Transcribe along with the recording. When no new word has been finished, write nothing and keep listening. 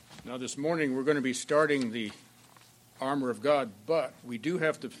Now this morning we're going to be starting the armor of God, but we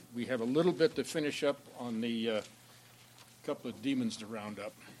have a little bit to finish up on the couple of demons to round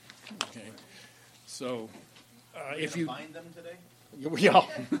up. Okay, so if you find them today,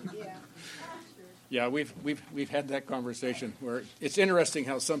 yeah, we've had that conversation where it's interesting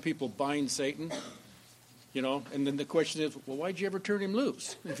how some people bind Satan, and then the question is, well, why'd you ever turn him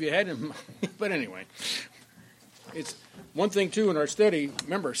loose if you had him? But anyway, it's one thing too in our study.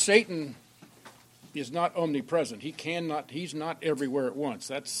 Remember, Satan is not omnipresent. He's not everywhere at once.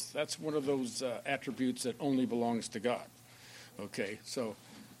 That's one of those attributes that only belongs to God. Okay, so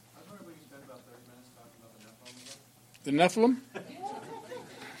I thought we spent about 30 minutes talking about the Nephilim.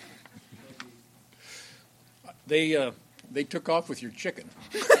 They took off with your chicken.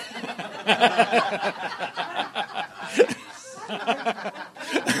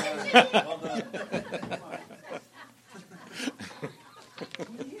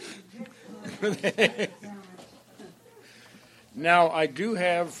 Now, I do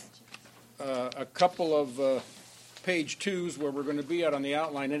have a couple of page 2s where we're going to be out on the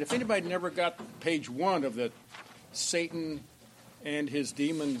outline. And if anybody never got page 1 of the Satan and his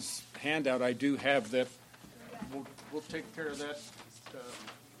demons handout, I do have that. We'll take care of that,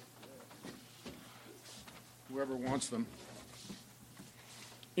 whoever wants them.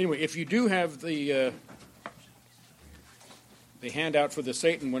 Anyway, if you do have the handout for the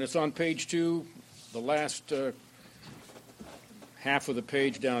Satan, when it's on page 2, the last half of the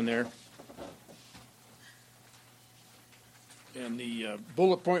page down there, and the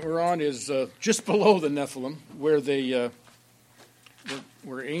bullet point we're on is just below the Nephilim,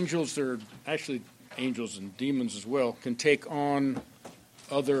 where angels are actually angels and demons as well can take on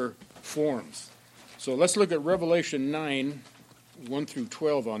other forms. So let's look at Revelation 9, 1 through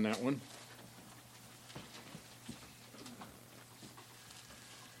 12 on that one.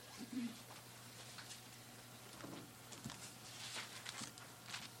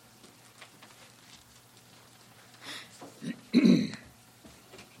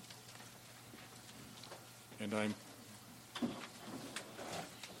 And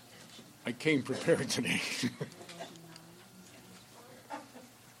I came prepared today.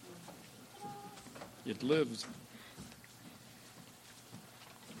 It lives.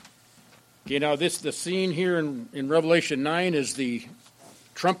 Okay, now the scene here in Revelation 9 is the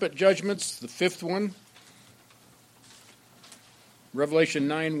trumpet judgments, the fifth one. Revelation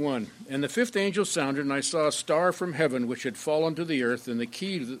 9:1. And the fifth angel sounded, and I saw a star from heaven which had fallen to the earth, and the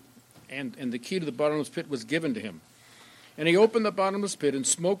key to the bottomless pit was given to him. And he opened the bottomless pit, and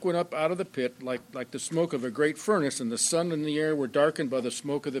smoke went up out of the pit like the smoke of a great furnace, and the sun and the air were darkened by the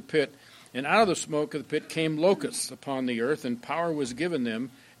smoke of the pit. And out of the smoke of the pit came locusts upon the earth, and power was given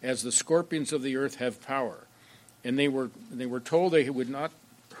them, as the scorpions of the earth have power. And they were told they would not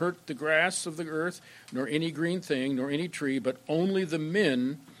hurt the grass of the earth, nor any green thing, nor any tree, but only the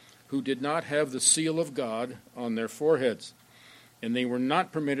men who did not have the seal of God on their foreheads. And they were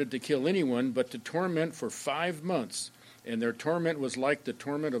not permitted to kill anyone, but to torment for 5 months. And their torment was like the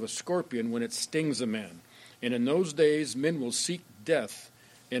torment of a scorpion when it stings a man. And in those days men will seek death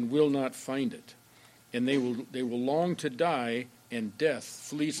and will not find it. And they will long to die, and death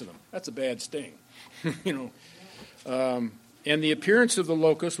flees to them. That's a bad sting. And the appearance of the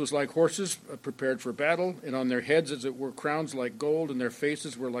locusts was like horses prepared for battle, and on their heads as it were crowns like gold, and their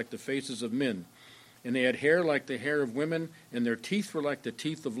faces were like the faces of men. And they had hair like the hair of women, and their teeth were like the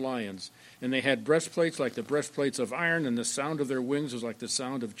teeth of lions. And they had breastplates like the breastplates of iron, and the sound of their wings was like the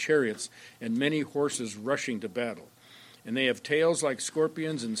sound of chariots, and many horses rushing to battle. And they have tails like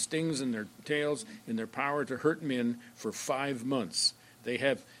scorpions, and stings in their tails, and their power to hurt men for 5 months. They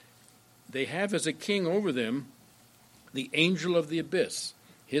have as a king over them the angel of the abyss.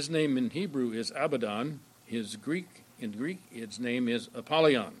 His name in Hebrew is Abaddon. In Greek, its name is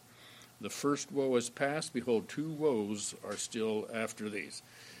Apollyon. The first woe is past. Behold, 2 woes are still after these.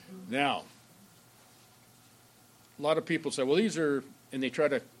 Now, a lot of people say, well, these are, and they try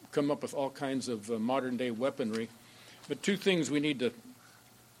to come up with all kinds of modern-day weaponry. But 2 things we need to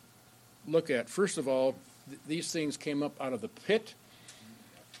look at. First of all, these things came up out of the pit,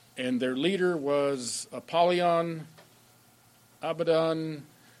 and their leader was Apollyon, Abaddon,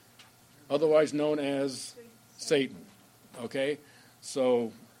 otherwise known as Satan. Okay?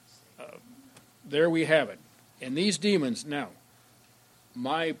 So there we have it. And these demons, now,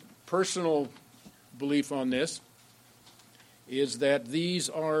 my personal belief on this is that these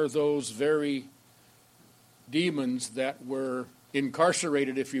are those very demons that were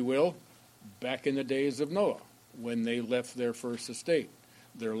incarcerated, if you will, back in the days of Noah, when they left their first estate.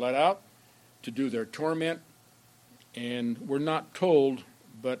 They're let out to do their torment, and we're not told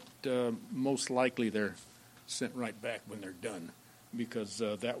but most likely they're sent right back when they're done, because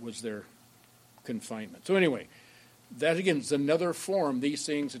that was their confinement. So anyway, that again is another form. These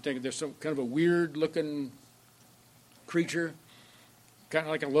things are taken. There's some kind of a weird-looking creature, kind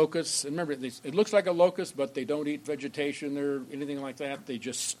of like a locust. And remember, it looks like a locust, but they don't eat vegetation or anything like that. They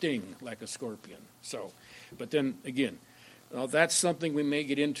just sting like a scorpion. So, but then again, that's something we may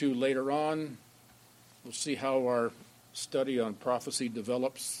get into later on. We'll see how our study on prophecy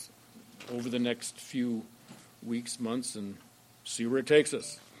develops over the next few weeks, months, and see where it takes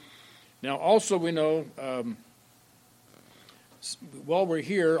us. Now, also we know, while we're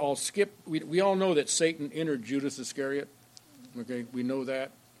here, I'll skip, we all know that Satan entered Judas Iscariot. Okay, we know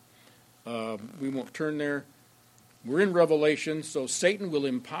that. We won't turn there. We're in Revelation, so Satan will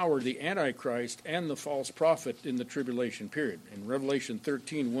empower the Antichrist and the false prophet in the tribulation period. In Revelation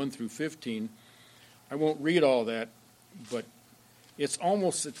 13, 1 through 15, I won't read all that, but it's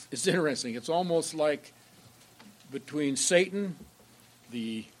interesting. It's almost like between Satan,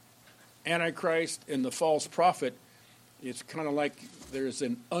 the Antichrist, and the false prophet, it's kind of like there's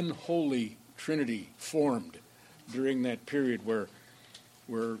an unholy trinity formed during that period where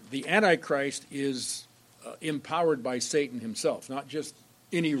the Antichrist is empowered by Satan himself, not just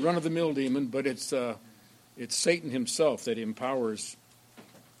any run-of-the-mill demon, but it's Satan himself that empowers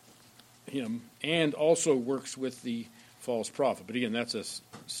him and also works with the false prophet. But again, that's a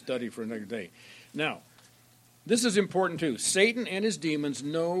study for another day. Now, this is important too. Satan and his demons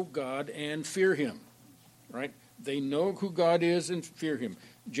know God and fear him, right? They know who God is and fear him.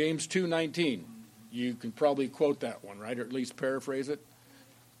 James 2:19. You can probably quote that one, right? Or at least paraphrase it.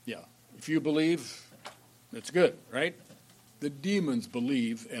 Yeah. If you believe, that's good, right? The demons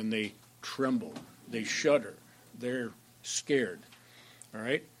believe and they tremble. They shudder. They're scared. All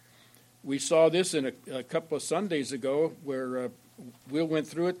right? We saw this in a couple of Sundays ago where Will went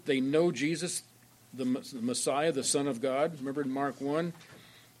through it. They know Jesus, the Messiah, the Son of God. Remember in Mark 1,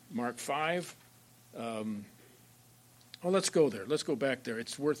 Mark 5. Let's go there. Let's go back there.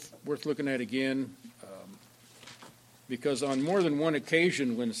 It's worth looking at again, because on more than one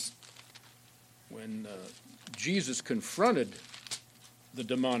occasion when Jesus confronted the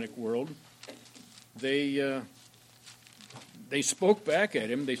demonic world, they spoke back at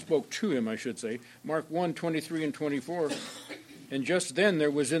him. They spoke to him, I should say. Mark 1, 23 and 24. And just then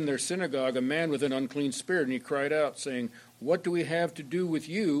there was in their synagogue a man with an unclean spirit, and he cried out, saying, "What do we have to do with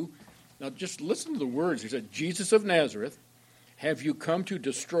you?" Now just listen to the words. He said, "Jesus of Nazareth, have you come to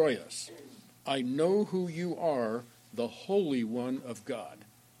destroy us? I know who you are, the Holy One of God."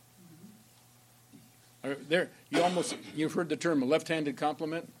 You've heard the term a left-handed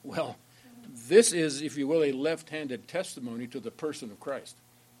compliment? Well, this is, if you will, a left-handed testimony to the person of Christ.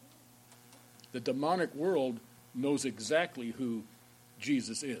 The demonic world knows exactly who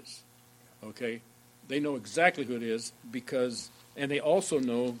Jesus is. Okay? They know exactly who it is and they also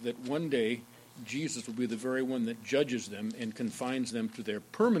know that one day Jesus will be the very one that judges them and confines them to their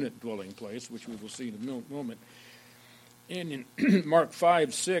permanent dwelling place, which we will see in a moment. And in Mark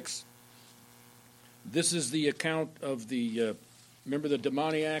 5, 6, this is the account of remember the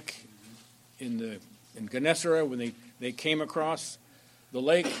demoniac in Gennesaret when they came across the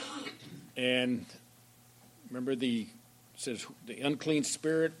lake, and remember says the unclean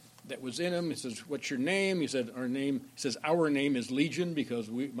spirit that was in him. He says, "What's your name?" He said, "Our name." He says, "Our name is Legion because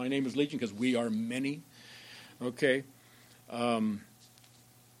my name is Legion because we are many." Okay, and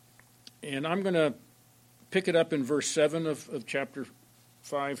I'm going to pick it up in verse 7 of chapter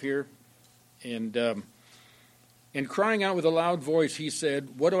 5 here, and crying out with a loud voice, he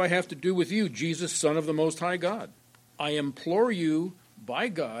said, "What do I have to do with you, Jesus, Son of the Most High God? I implore you, by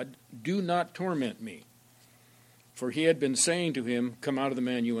God, do not torment me." For he had been saying to him, "Come out of the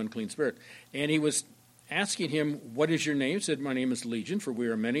man, you unclean spirit." And he was asking him, "What is your name?" He said, "My name is Legion, for we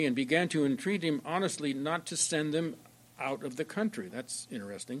are many," and began to entreat him honestly not to send them out of the country. That's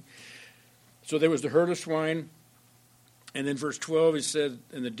interesting. So there was the herd of swine. And then verse 12, he said,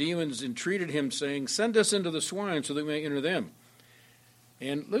 "And the demons entreated him, saying, 'Send us into the swine so that we may enter them.'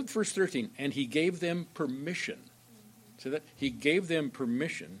 And look at verse 13. And he gave them permission. So that he gave them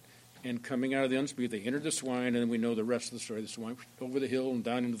permission. And coming out of the unspeakable, they entered the swine, and then we know the rest of the story. The swine over the hill and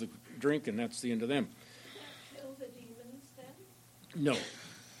down into the drink, and that's the end of them. Kill the demons then?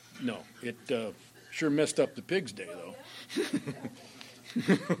 No. It sure messed up the pig's day, though.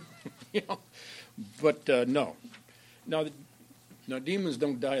 But no. Now, demons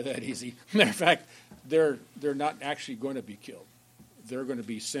don't die that easy. Matter of fact, they're not actually going to be killed. They're going to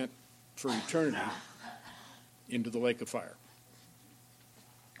be sent for eternity into the lake of fire.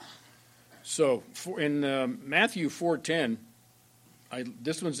 So, in Matthew 4:10,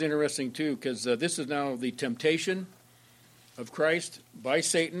 This one's interesting too, because this is now the temptation of Christ by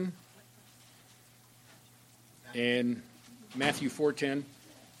Satan, and Matthew 4:10.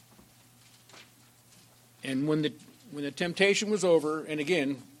 And when the temptation was over, and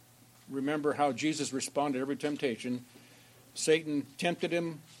again, remember how Jesus responded to every temptation. Satan tempted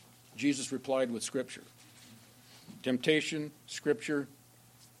him. Jesus replied with Scripture. Temptation, Scripture.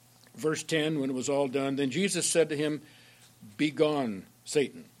 Verse 10, when it was all done, then Jesus said to him, "Begone,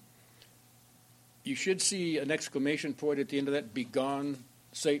 Satan." You should see an exclamation point at the end of that, "Begone,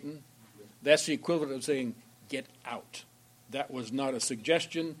 Satan." That's the equivalent of saying, "Get out." That was not a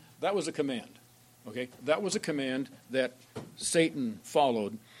suggestion. That was a command. Okay? That was a command that Satan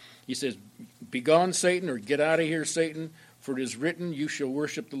followed. He says, "Begone, Satan," or "Get out of here, Satan, for it is written, you shall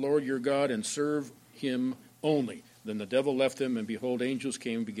worship the Lord your God and serve him only." Then the devil left him, and behold, angels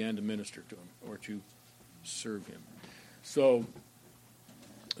came and began to minister to him, or to serve him. So,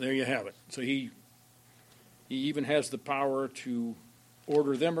 there you have it. So he even has the power to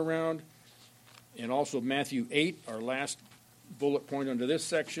order them around. And also Matthew 8, our last bullet point under this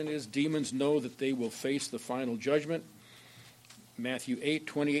section is, demons know that they will face the final judgment. Matthew 8,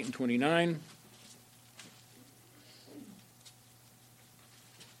 28 and 29.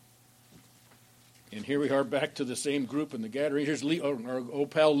 And here we are back to the same group in the Gadarenes. Here's our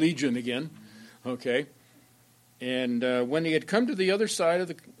old pal Legion again. Okay. And when they had come to the other side of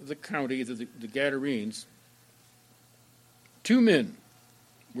the county, the Gadarenes, two men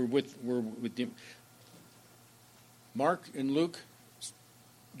were with them. Mark and Luke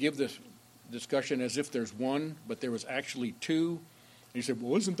give this discussion as if there's one, but there was actually two. And he said,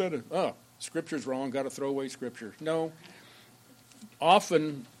 "Well, isn't that Scripture's wrong, got to throw away Scripture." No.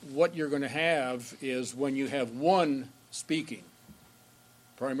 Often what you're going to have is when you have one speaking,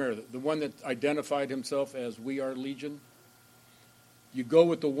 primarily, the one that identified himself as "We are Legion," you go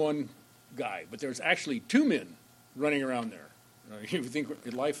with the one guy. But there's actually two men running around there. You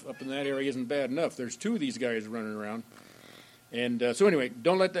think life up in that area isn't bad enough. There's two of these guys running around. And so anyway,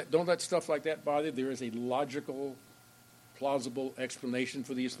 don't let stuff like that bother you. There is a logical, plausible explanation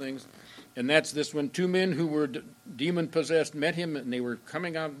for these things. And that's this one. Two men who were demon-possessed met him, and they were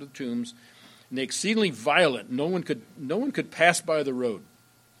coming out of the tombs, and they exceedingly violent. No one could pass by the road.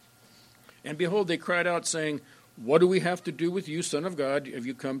 And behold, they cried out, saying, "What do we have to do with you, Son of God? Have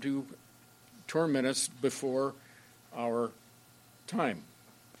you come to torment us before our time?"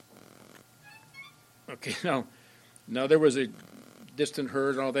 Okay, now there was a distant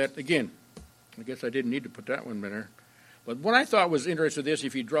herd and all that. Again, I guess I didn't need to put that one in there. But what I thought was interesting is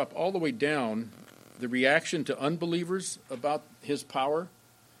if you drop all the way down, the reaction to unbelievers about his power.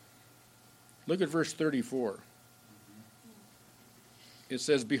 Look at verse 34. It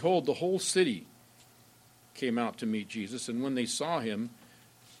says, "Behold, the whole city came out to meet Jesus, and when they saw him,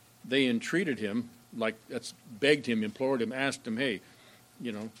 they entreated him," begged him, implored him, asked him, "Hey,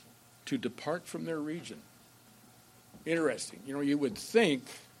 to depart from their region." Interesting. You would think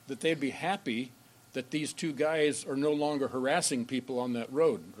that they'd be happy that these two guys are no longer harassing people on that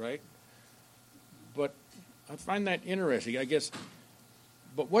road, right? But I find that interesting, I guess.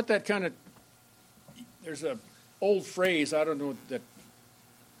 But what that kind of, there's a old phrase, I don't know, that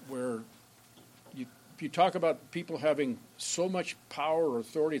where if you talk about people having so much power or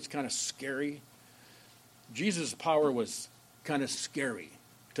authority, it's kind of scary. Jesus' power was kind of scary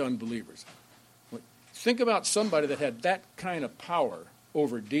to unbelievers. Think about somebody that had that kind of power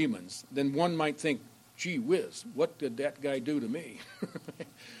over demons, then one might think, "Gee whiz, what did that guy do to me?"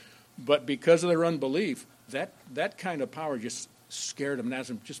 But because of their unbelief, that kind of power just scared them and asked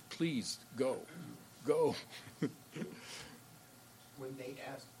them, "Just please go." When they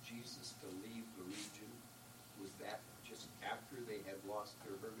asked Jesus to leave the region, was that just after they had lost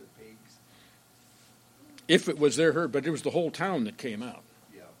their herd of pigs? If it was their herd, but it was the whole town that came out.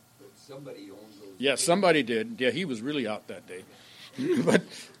 Yeah, but somebody owned those. Yeah, pigs. somebody did. Yeah, he was really out that day.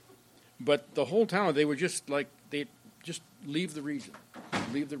 But the whole town, they were just like, they just leave the region.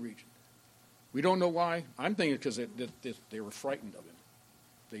 Leave the region. We don't know why. I'm thinking because they were frightened of him.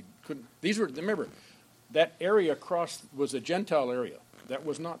 They couldn't. Remember, that area across was a Gentile area. That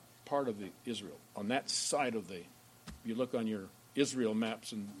was not part of Israel. On that side of you look on your Israel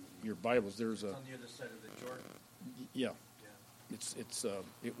maps and your Bibles, there's It's on the other side of the Jordan. Yeah.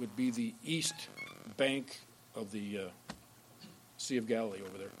 It would be the east bank of the Sea of Galilee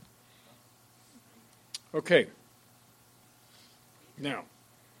over there. Okay. Now,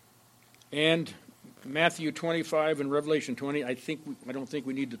 and Matthew 25 and Revelation 20, I don't think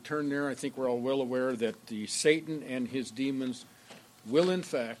we need to turn there. I think we're all well aware that Satan and his demons will in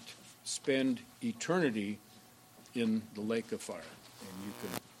fact spend eternity in the lake of fire. and you can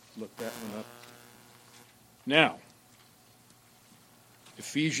look that one up. Now,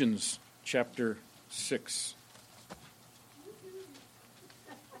 Ephesians chapter 6.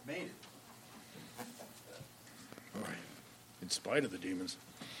 Made it. All right. In spite of the demons.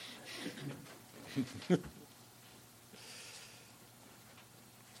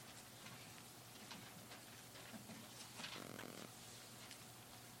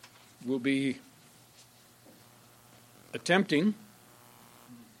 We'll be attempting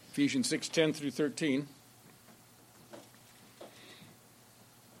Ephesians 6:10 through 13.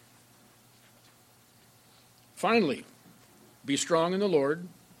 Finally, be strong in the Lord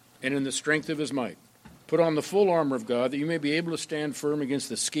and in the strength of his might. Put on the full armor of God, that you may be able to stand firm against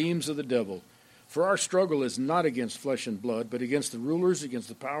the schemes of the devil. For our struggle is not against flesh and blood, but against the rulers, against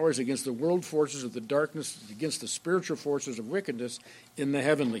the powers, against the world forces of the darkness, against the spiritual forces of wickedness in the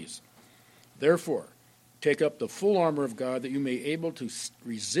heavenlies. Therefore, take up the full armor of God, that you may be able to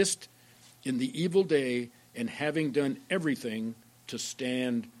resist in the evil day, and having done everything, to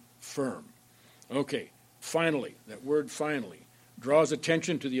stand firm. Okay, finally, that word finally draws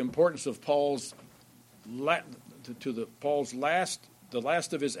attention to the importance of Paul's the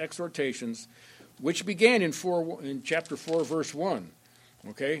last of his exhortations, which began in chapter 4, verse 1.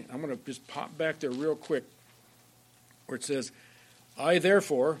 Okay, I'm going to just pop back there real quick, where it says, I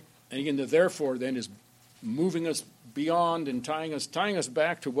therefore, and again the therefore then is moving us beyond and tying us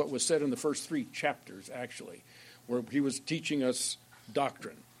back to what was said in the first 3 chapters, actually, where he was teaching us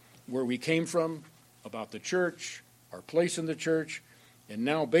doctrine, where we came from, about the church, our place in the church, and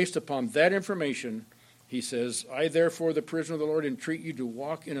now based upon that information, he says, I therefore, the prisoner of the Lord, entreat you to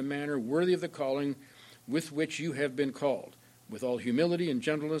walk in a manner worthy of the calling with which you have been called, with all humility and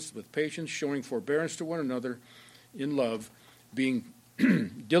gentleness, with patience, showing forbearance to one another in love, being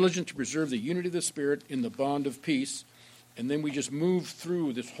diligent to preserve the unity of the Spirit in the bond of peace. And then we just move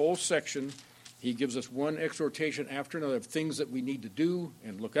through this whole section. He gives us one exhortation after another of things that we need to do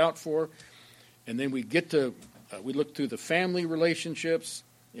and look out for. And then we get to, we look through the family relationships,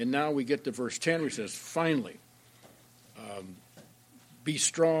 and now we get to verse 10, where he says, finally, be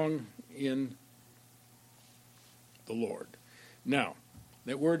strong in the Lord. Now,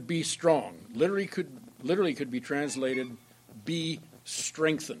 that word be strong literally could be translated be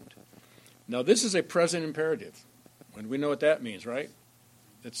strengthened. Now, this is a present imperative, and we know what that means, right?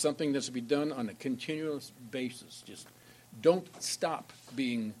 It's something that's to be done on a continuous basis. Just don't stop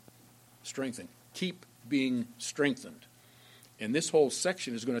being strengthened. Keep being strengthened. And this whole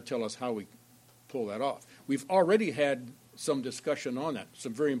section is going to tell us how we pull that off. We've already had some discussion on that,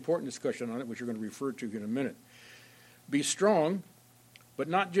 some very important discussion on it, which we're going to refer to in a minute. Be strong, but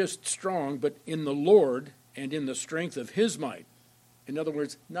not just strong, but in the Lord and in the strength of his might. In other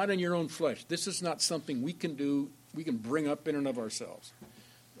words, not in your own flesh. This is not something we can do, we can bring up in and of ourselves.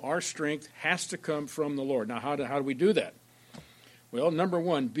 Our strength has to come from the Lord. Now, how do we do that? Well, number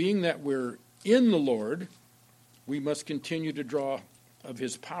one, being that we're in the Lord, we must continue to draw of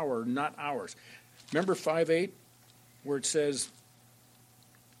his power, not ours. Remember 5:8, where it says,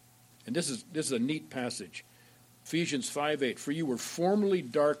 and this is a neat passage, Ephesians 5:8, for you were formerly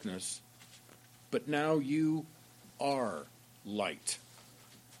darkness, but now you are light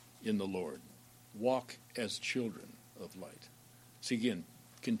in the Lord. Walk as children of light. See, again,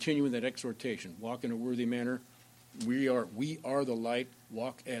 continuing that exhortation, walk in a worthy manner. We are the light.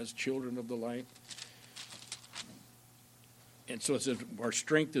 Walk as children of the light. And so it says our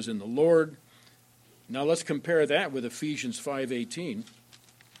strength is in the Lord. Now let's compare that with Ephesians 5:18.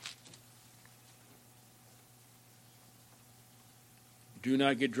 Do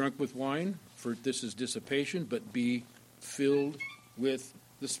not get drunk with wine, for this is dissipation, but be filled with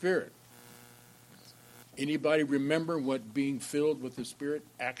the Spirit. Anybody remember what being filled with the Spirit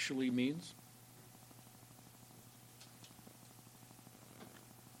actually means?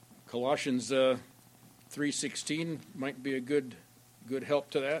 Colossians 3:16 might be a good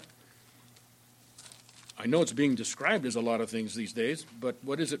help to that. I know it's being described as a lot of things these days, but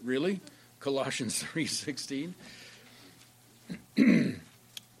what is it really? Colossians 3:16,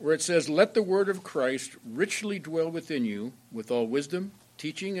 where it says, let the word of Christ richly dwell within you with all wisdom,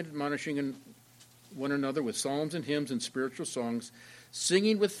 teaching and admonishing one another with psalms and hymns and spiritual songs,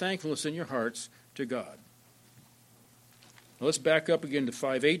 singing with thankfulness in your hearts to God. Now let's back up again to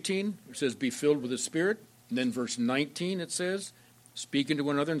 5:18. It says, be filled with the Spirit. And then verse 19 it says, speaking to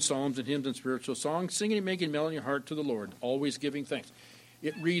one another in psalms and hymns and spiritual songs, singing and making melody in your heart to the Lord, always giving thanks.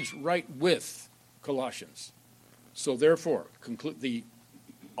 It reads right with Colossians. So therefore, the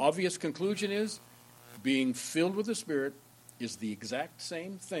obvious conclusion is, being filled with the Spirit is the exact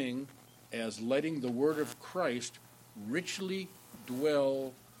same thing as letting the word of Christ richly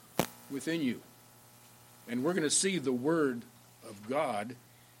dwell within you. And we're going to see the Word of God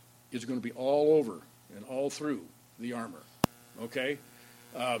is going to be all over and all through the armor. Okay?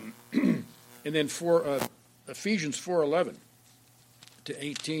 And then for Ephesians 4:11 to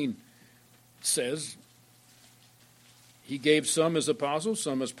 18 says, He gave some as apostles,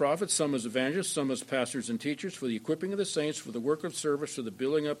 some as prophets, some as evangelists, some as pastors and teachers, for the equipping of the saints, for the work of service, for the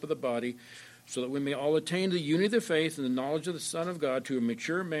building up of the body, so that we may all attain the unity of the faith and the knowledge of the Son of God, to a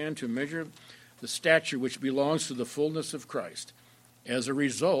mature man, to measure the stature which belongs to the fullness of Christ. As a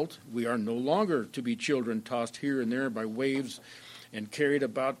result, we are no longer to be children tossed here and there by waves and carried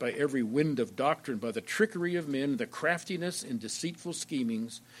about by every wind of doctrine, by the trickery of men, the craftiness and deceitful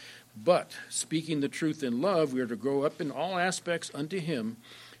schemings. But, speaking the truth in love, we are to grow up in all aspects unto Him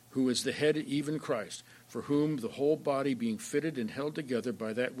who is the head, even Christ, for whom the whole body, being fitted and held together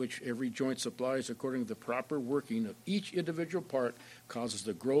by that which every joint supplies according to the proper working of each individual part, causes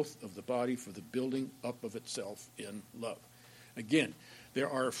the growth of the body for the building up of itself in love. Again, there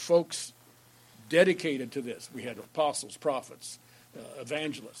are folks dedicated to this. We had apostles, prophets,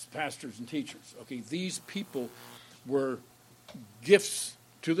 evangelists, pastors, and teachers. Okay, these people were gifts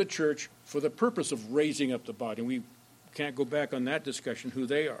to the church for the purpose of raising up the body. And we can't go back on that discussion, who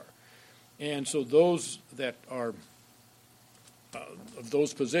they are. And so those that are of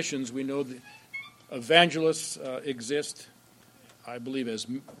those positions, we know that evangelists exist, I believe, as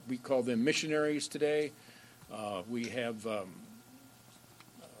we call them missionaries today. We have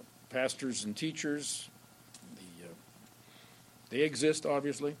pastors and teachers. They exist,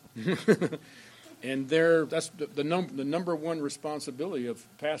 obviously. And that's the number one responsibility of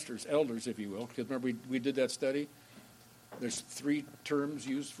pastors, elders, if you will. Because remember, we did that study. There's 3 terms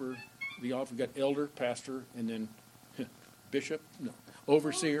used for the office. We've got elder, pastor, and then bishop. No,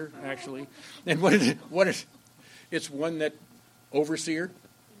 overseer, actually. And what is it's one that overseer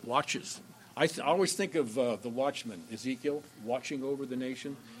watches. I always think of the watchman, Ezekiel, watching over the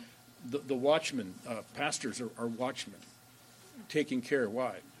nation. The watchmen, pastors are watchmen, taking care.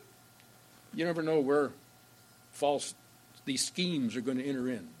 Why? You never know where these schemes are going to enter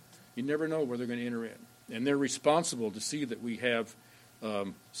in. You never know where they're going to enter in. And they're responsible to see that we have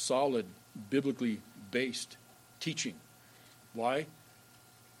solid, biblically based teaching. Why?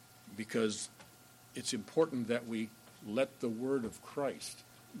 Because it's important that we let the word of Christ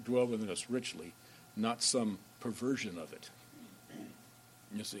dwell within us richly, not some perversion of it.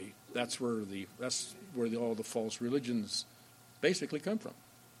 You see, that's where all the false religions basically come from.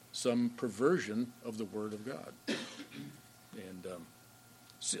 Some perversion of the Word of God. And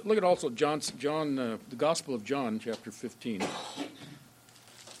look at also John, the Gospel of John, chapter 15.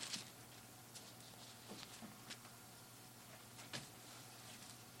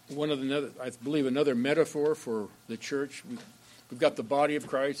 I believe another metaphor for the church. We've got the body of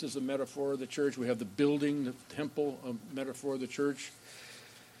Christ as a metaphor of the church. We have the building, the temple, a metaphor of the church.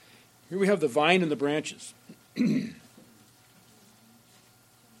 Here we have the vine and the branches.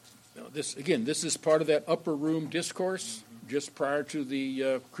 This is part of that upper room discourse just prior to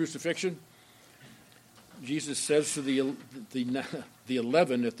the crucifixion. Jesus says to the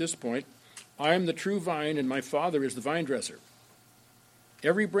 11 at this point, I am the true vine, and my Father is the vine dresser.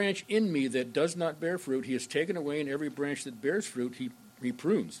 Every branch in me that does not bear fruit, he has taken away, and every branch that bears fruit, he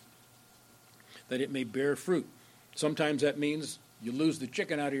prunes, that it may bear fruit. Sometimes that means you lose the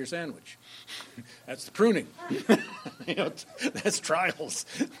chicken out of your sandwich. That's the pruning. That's trials.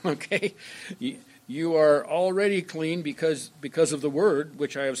 Okay? You are already clean because of the word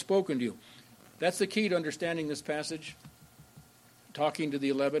which I have spoken to you. That's the key to understanding this passage. Talking to the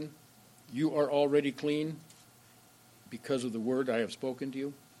 11, you are already clean because of the word I have spoken to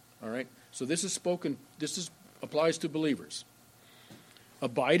you. All right? So this applies to believers.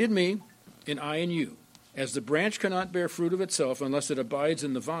 Abide in me, and I in you. As the branch cannot bear fruit of itself unless it abides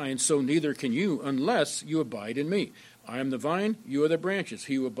in the vine, so neither can you unless you abide in me. I am the vine, you are the branches.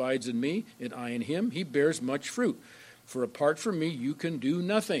 He who abides in me, and I in him, he bears much fruit. For apart from me, you can do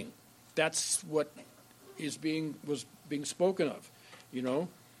nothing. That's what was being spoken of.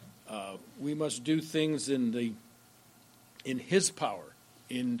 We must do things in his power,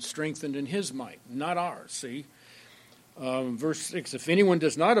 strengthened in his might, not ours. See. Verse 6, if anyone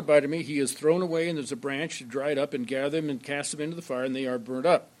does not abide in me, he is thrown away, and there's a branch dried up, and gather them and cast them into the fire, and they are burnt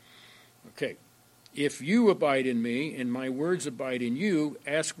up. Okay. If you abide in me, and my words abide in you,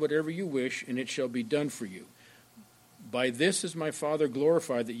 ask whatever you wish, and it shall be done for you. By this is my Father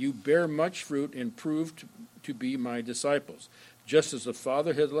glorified, that you bear much fruit and prove to be my disciples. Just as the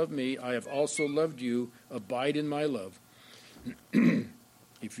Father has loved me, I have also loved you. Abide in my love.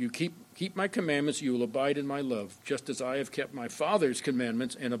 If you keep my commandments, you will abide in my love, just as I have kept my Father's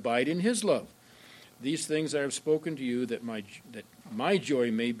commandments and abide in his love. These things I have spoken to you, that my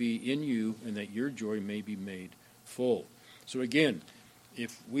joy may be in you, and that your joy may be made full. So again,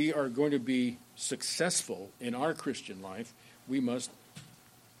 if we are going to be successful in our Christian life, we must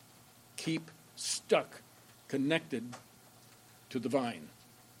keep stuck, connected to the vine.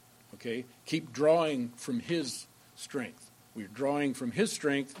 Okay? Keep drawing from his strength. We're drawing from his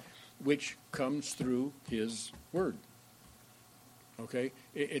strength, which comes through his word. Okay?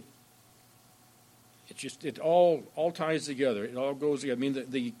 It all ties together. It all goes together. I mean,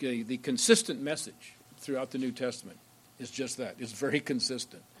 the consistent message throughout the New Testament is just that. It's very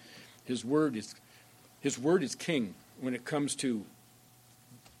consistent. His word is king when it comes to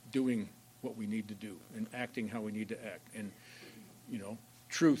doing what we need to do and acting how we need to act. And,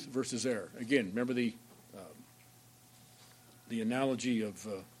 truth versus error. Again, remember the analogy of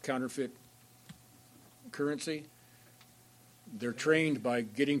counterfeit currency? They're trained by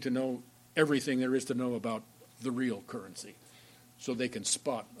getting to know everything there is to know about the real currency, so they can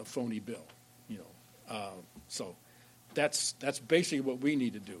spot a phony bill. So that's basically what we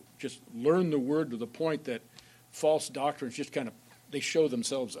need to do. Just learn the word to the point that false doctrines just they show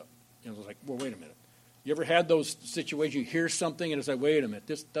themselves up. It's like, well, wait a minute. You ever had those situations? You hear something and it's like, wait a minute,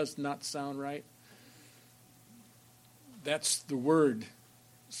 this does not sound right. That's the word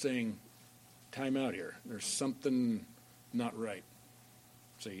saying, time out here. There's something not right.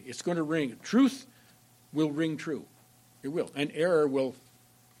 See, it's going to ring. Truth will ring true. It will. And error will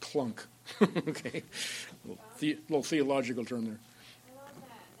clunk. Okay? Little theological term there. I love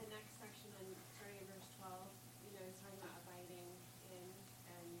that the next section, starting in verse 12, is talking about abiding in,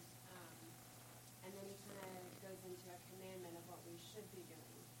 and then he kind of goes into a commandment of what we should be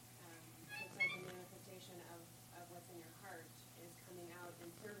doing. So it's like a manifestation of what's in your heart is coming out and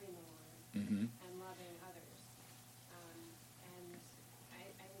serving the Lord and loving others. And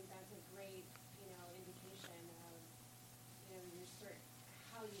I think that's a great, indication of,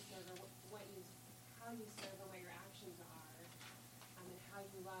 how you serve or how you serve or what your actions are, and how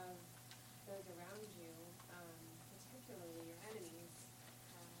you love those around you, particularly your enemies,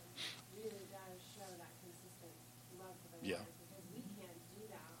 really does show that consistent love for the Lord, because we can't do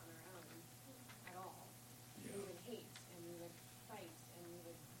that on our own at all. Yeah. We would hate, and we would fight, and we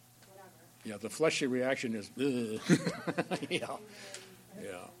would whatever. Yeah, the fleshly reaction is, yeah.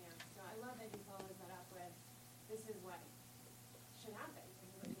 Yeah. So I love that he follows that up with, this is what should happen, this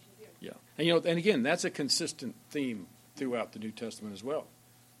is what you should do. Yeah. And again, that's a consistent theme throughout the New Testament as well.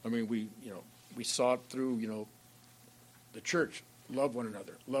 I mean, we saw it through, the church, love one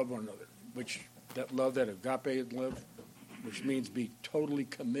another, which that love, that agape love, which means be totally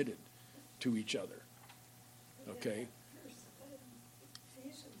committed to each other. Okay?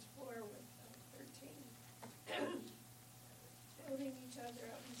 Ephesians 4 with 13. Building each other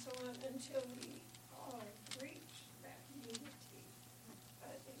up and so on until we all reach that unity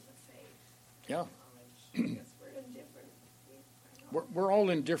in the faith. Yeah. Because we're in different. We're all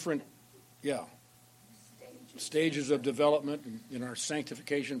in different, stages of development in our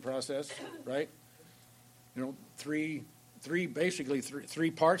sanctification process, right? Three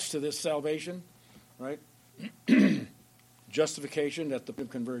parts to this salvation, right? Justification at the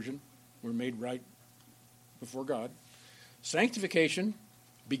conversion, we're made right before God. Sanctification,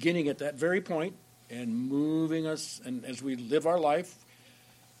 beginning at that very point and moving us, and as we live our life,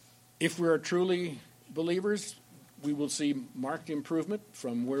 if we are truly believers, we will see marked improvement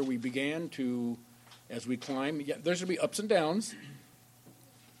from where we began to as we climb. Yeah, there's going to be ups and downs,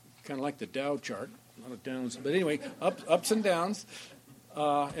 kind of like the Dow chart, a lot of downs. But anyway, ups and downs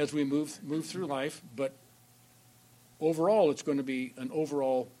as we move through life. But overall, it's going to be an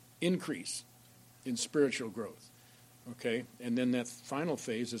overall increase in spiritual growth. Okay? And then that final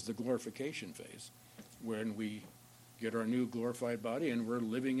phase is the glorification phase, when we get our new glorified body and we're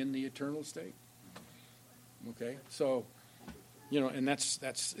living in the eternal state. Okay? So, and that's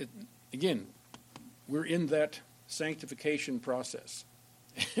it. Again, we're in that sanctification process.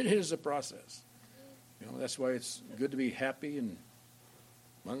 It is a process. That's why it's good to be happy and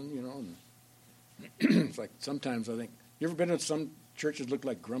and it's like sometimes I think, you ever been in some churches look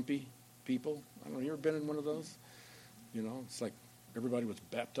like grumpy people? I don't know, you ever been in one of those? It's like everybody was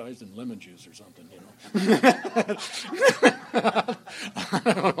baptized in lemon juice or something,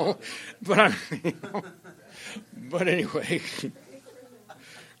 I don't know. But but anyway.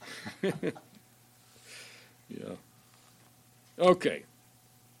 Yeah. Okay.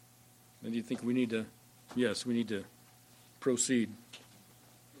 And do you think we need to? Yes, we need to proceed.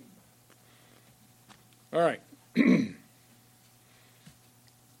 All right.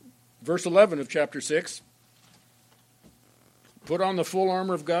 Verse 11 of chapter 6. Put on the full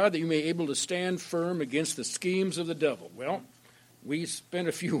armor of God that you may be able to stand firm against the schemes of the devil. Well, we spent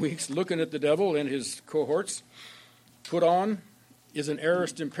a few weeks looking at the devil and his cohorts. Put on is an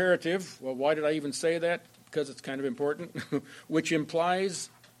aorist imperative. Well, why did I even say that? Because it's kind of important. Which implies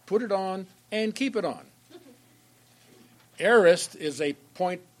put it on and keep it on. Aorist is a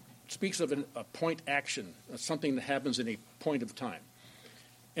point, speaks of a point action, something that happens in a point of time.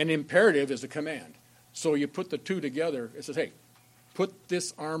 An imperative is a command. So you put the two together. It says, hey, put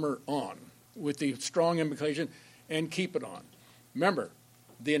this armor on with the strong implication and keep it on. Remember,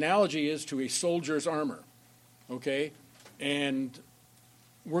 the analogy is to a soldier's armor, okay? And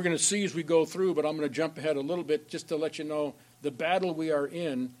we're going to see as we go through, but I'm going to jump ahead a little bit just to let you know the battle we are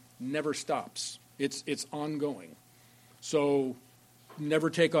in never stops. It's ongoing. So never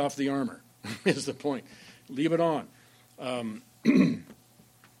take off the armor is the point. Leave it on.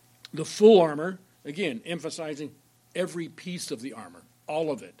 The full armor, again, emphasizing every piece of the armor,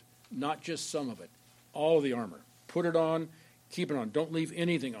 all of it, not just some of it, all of the armor. Put it on, keep it on. Don't leave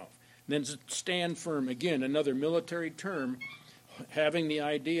anything off. And then stand firm. Again, another military term, having the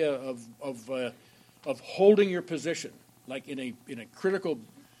idea of holding your position, like in a critical,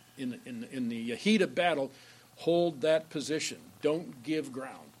 in the heat of battle, hold that position. Don't give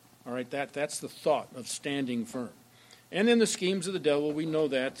ground. All right, that's the thought of standing firm. And then the schemes of the devil, we know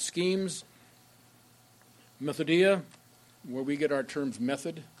that schemes. Methodia, where we get our terms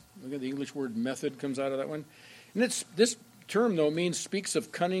method. Look at the English word method comes out of that one. And this term, though, speaks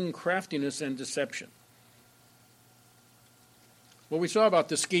of cunning, craftiness, and deception. Well, we saw about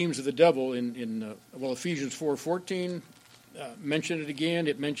the schemes of the devil in Ephesians 4:14. Mentioned it again.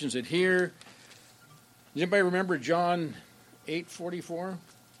 It mentions it here. Does anybody remember John 8:44?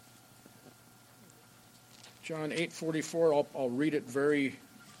 John 8:44. I'll read it very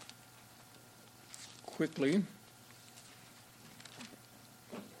quickly,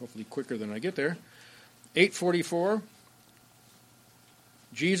 hopefully quicker than I get there. 8:44,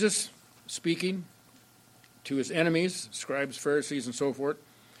 Jesus speaking to his enemies, scribes, Pharisees, and so forth.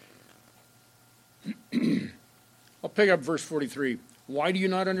 I'll pick up verse 43. Why do you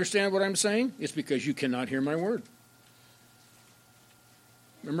not understand what I'm saying? It's because you cannot hear my word.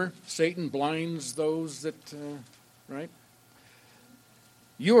 Remember, Satan blinds those that, right?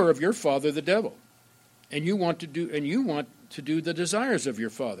 You are of your father, the devil. And you want to do the desires of your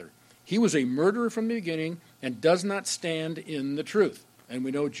father. He was a murderer from the beginning and does not stand in the truth. And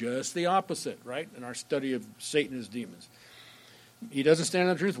we know just the opposite, right, in our study of Satan and his demons. He doesn't stand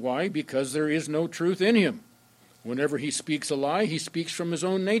in the truth. Why? Because there is no truth in him. Whenever he speaks a lie, he speaks from his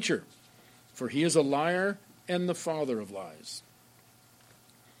own nature. For he is a liar and the father of lies.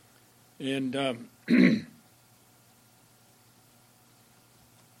 And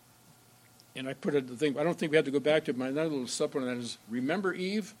and I put the thing, I don't think we have to go back to my another little supplement, that is, remember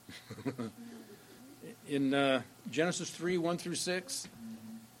Eve? In Genesis 3, 1 through 6.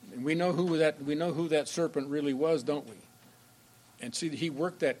 And we know who that serpent really was, don't we? And see, he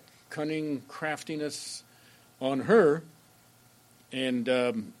worked that cunning craftiness on her and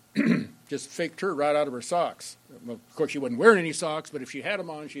just faked her right out of her socks. Well, of course, she wasn't wearing any socks, but if she had them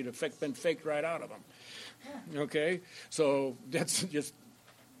on, she'd have been faked right out of them. Okay? So that's just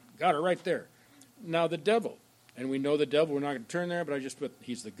got her right there. Now the devil. And we know the devil, we're not going to turn there, but I just put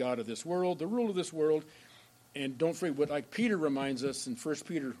he's the god of this world, the rule of this world. And don't forget what like Peter reminds us in 1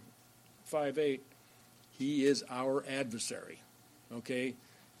 Peter 5:8, he is our adversary. Okay?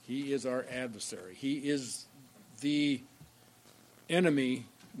 He is our adversary. He is the enemy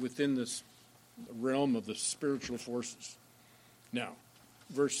within this realm of the spiritual forces. Now,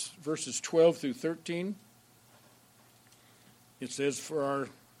 verses 12 through 13, it says, for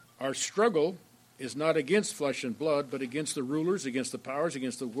our struggle is not against flesh and blood, but against the rulers, against the powers,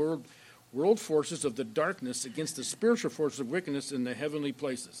 against the world forces of the darkness, against the spiritual forces of wickedness in the heavenly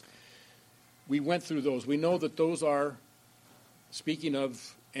places. We went through those. We know that those are, speaking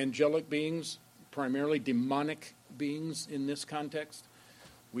of angelic beings, primarily demonic beings in this context.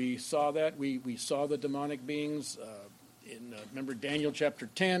 We saw that. We saw the demonic beings remember Daniel chapter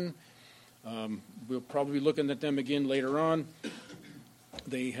 10. We'll probably be looking at them again later on.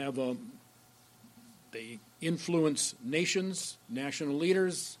 They have they influence nations, national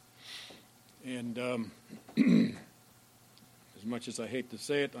leaders, and as much as I hate to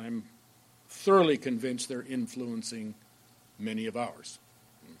say it, I'm thoroughly convinced they're influencing many of ours.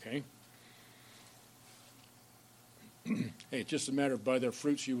 Okay? Hey, it's just a matter of by their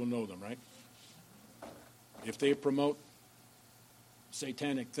fruits you will know them, right? If they promote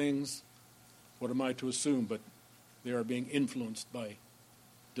satanic things, what am I to assume? But they are being influenced by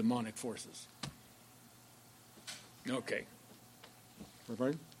demonic forces. Okay.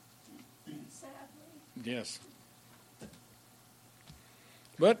 Everybody? Sadly. Yes.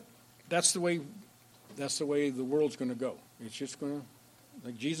 But that's the way the world's going to go. It's just going to,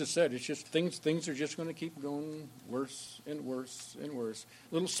 like Jesus said, it's just things are just going to keep going worse and worse and worse.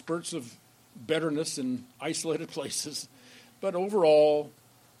 Little spurts of betterness in isolated places. But overall,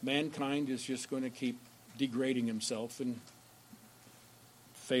 mankind is just going to keep degrading himself and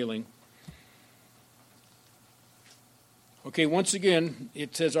failing. Okay, once again,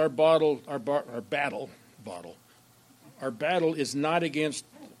 it says our battle is not against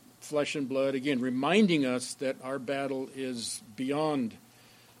flesh and blood. Again, reminding us that our battle is beyond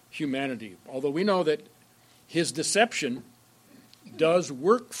humanity. Although we know that his deception does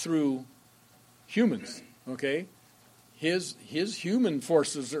work through humans, okay? His human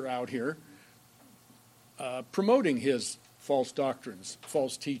forces are out here promoting his false doctrines,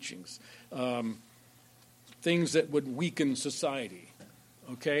 false teachings, things that would weaken society,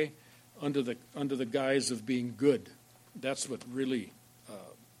 okay, under the guise of being good. That's what really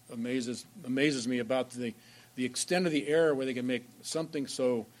amazes me about the extent of the error where they can make something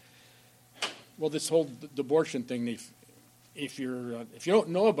so. Well, this whole abortion thing. If you don't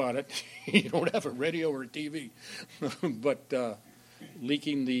know about it, you don't have a radio or a TV. But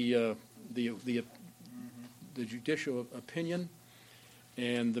leaking the judicial opinion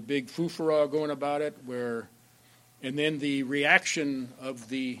and the big foofara going about it, and then the reaction of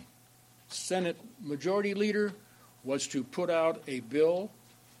the Senate Majority Leader was to put out a bill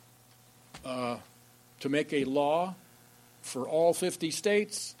to make a law for all 50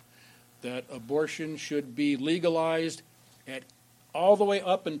 states that abortion should be legalized at all the way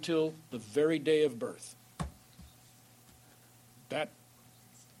up until the very day of birth.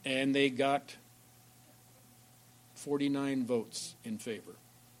 And they got 49 votes in favor.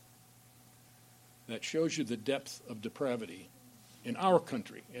 That shows you the depth of depravity in our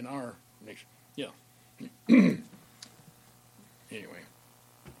country, in our nation. Yeah. Anyway.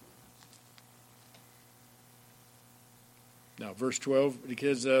 Now, verse 12,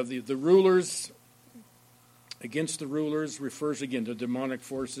 because the rulers, against the rulers, refers again to demonic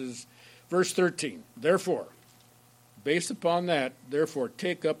forces. Verse 13, therefore, based upon that, therefore,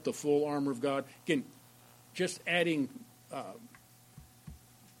 take up the full armor of God. Again, just adding,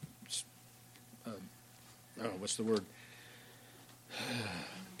 what's the word?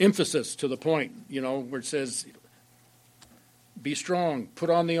 Emphasis to the point, where it says, be strong, put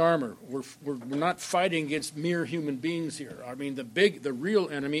on the armor. We're not fighting against mere human beings here. I mean, the real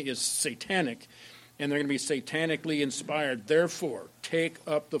enemy is satanic, and they're going to be satanically inspired. Therefore, take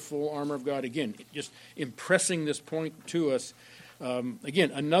up the full armor of God. Again, just impressing this point to us.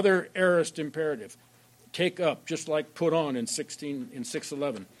 Again, another aorist imperative. Take up, just like put on in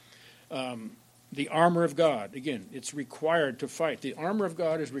 6:11. The armor of God. Again, it's required to fight. The armor of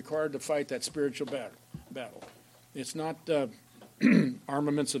God is required to fight that spiritual battle. It's not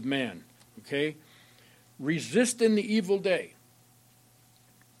armaments of man. Okay? Resist in the evil day.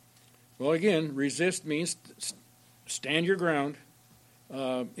 Well, again, resist means stand your ground.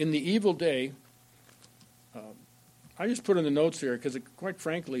 In the evil day, I just put in the notes here because, quite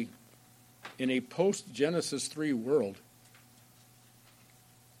frankly, in a post-Genesis 3 world,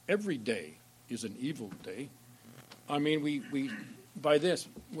 every day is an evil day. I mean, we by this,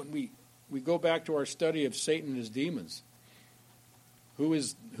 when we go back to our study of Satan and his demons, who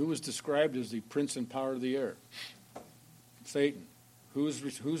is described as the prince and power of the air? Satan.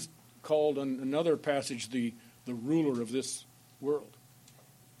 Who's called in another passage the ruler of this world?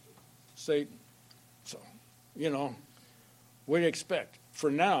 Satan. So, what do you expect? For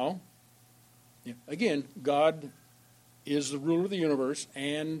now, again, God is the ruler of the universe,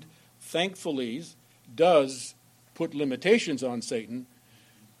 and thankfully does put limitations on Satan,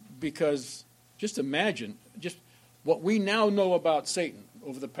 because just imagine just what we now know about Satan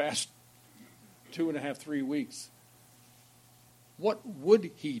over the past 2.5, 3 weeks. What would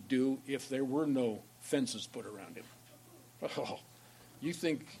he do if there were no fences put around him? Oh, you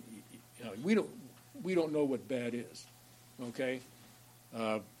think we don't know what bad is, okay?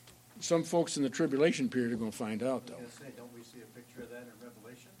 Some folks in the tribulation period are going to find out, though. Don't we see a picture of that in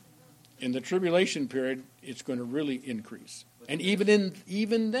Revelation? In the tribulation period, it's going to really increase, and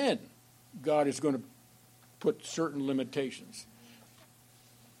even then, God is going to put certain limitations.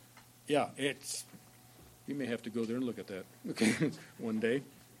 Yeah, you may have to go there and look at that, okay, one day.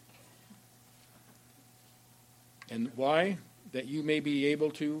 And why? That you may be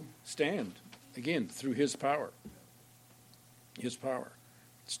able to stand, again, through his power. His power.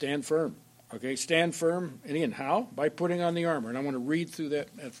 Stand firm. Okay, stand firm. And again, how? By putting on the armor. And I want to read through that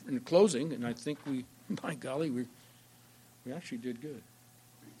in closing, and I think by golly, we actually did good.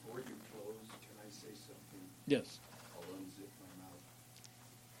 Before you close, can I say something? Yes. I'll unzip my mouth.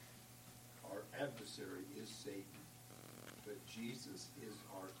 Our adversary is Satan, but Jesus is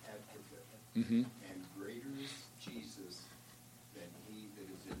our advocate. Mm-hmm. And greater is Jesus than he that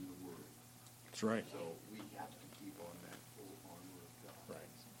is in the world. That's right. So we have to keep on that full armor of God.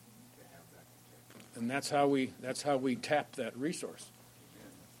 Right. To have that protection. And that's how we tap that resource.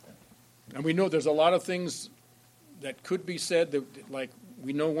 Amen. And we know there's a lot of things that could be said, that, like,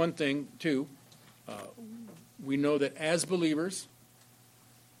 we know one thing, too. We know that as believers,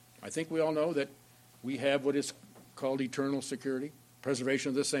 I think we all know that we have what is called eternal security, preservation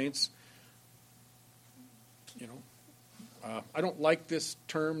of the saints. You know, I don't like this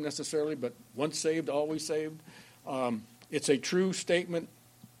term necessarily, but once saved, always saved. It's a true statement.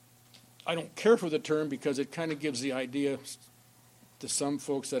 I don't care for the term because it kind of gives the idea to some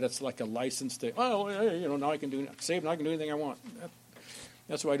folks that it's like a license to, oh, hey, you know, now I can do saved, now I can do anything I want.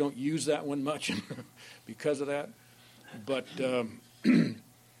 That's why I don't use that one much because of that. But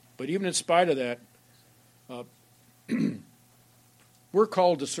but even in spite of that, we're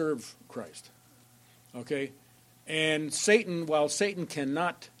called to serve Christ. Okay, and Satan, while Satan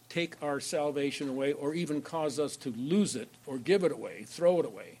cannot take our salvation away or even cause us to lose it or give it away, throw it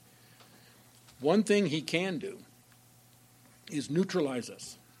away, one thing he can do is neutralize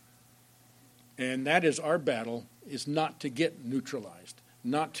us. And that is our battle, is not to get neutralized,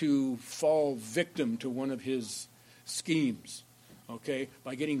 not to fall victim to one of his schemes, okay,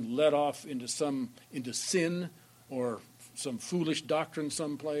 by getting led off into sin or some foolish doctrine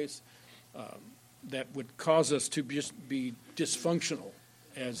someplace that would cause us to just be dysfunctional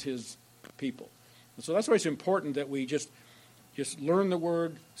as his people. And so that's why it's important that we just learn the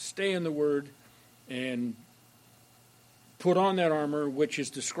Word, stay in the Word, and put on that armor, which is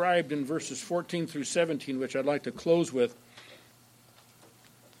described in verses 14 through 17, which I'd like to close with.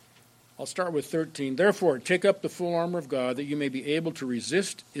 I'll start with 13. Therefore, take up the full armor of God, that you may be able to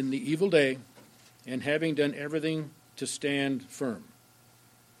resist in the evil day, and having done everything, to stand firm.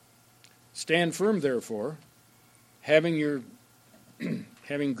 Stand firm, therefore, having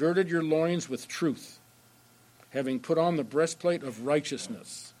girded your loins with truth, having put on the breastplate of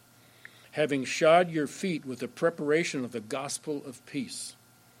righteousness, having shod your feet with the preparation of the gospel of peace.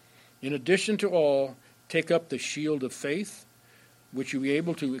 In addition to all, take up the shield of faith, which you will be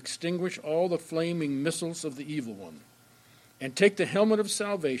able to extinguish all the flaming missiles of the evil one. And take the helmet of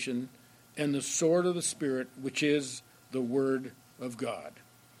salvation and the sword of the Spirit, which is the Word of God.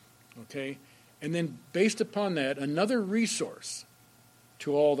 Okay? And then based upon that, another resource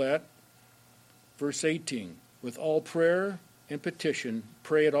to all that, verse 18, with all prayer and petition,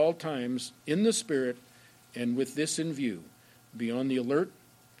 pray at all times in the Spirit, and with this in view, be on the alert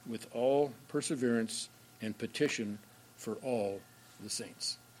with all perseverance and petition for all the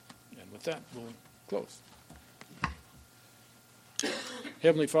saints. And with that, we'll close.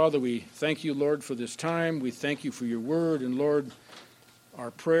 Heavenly Father, we thank you, Lord, for this time. We thank you for your word. And Lord, our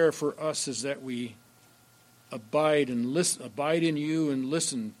prayer for us is that we abide in you and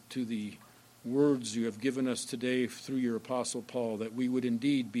listen to the words you have given us today through your Apostle Paul, that we would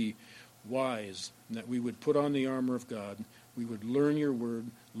indeed be wise, and that we would put on the armor of God. We would learn your word,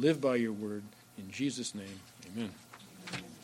 live by your word. In Jesus' name, amen.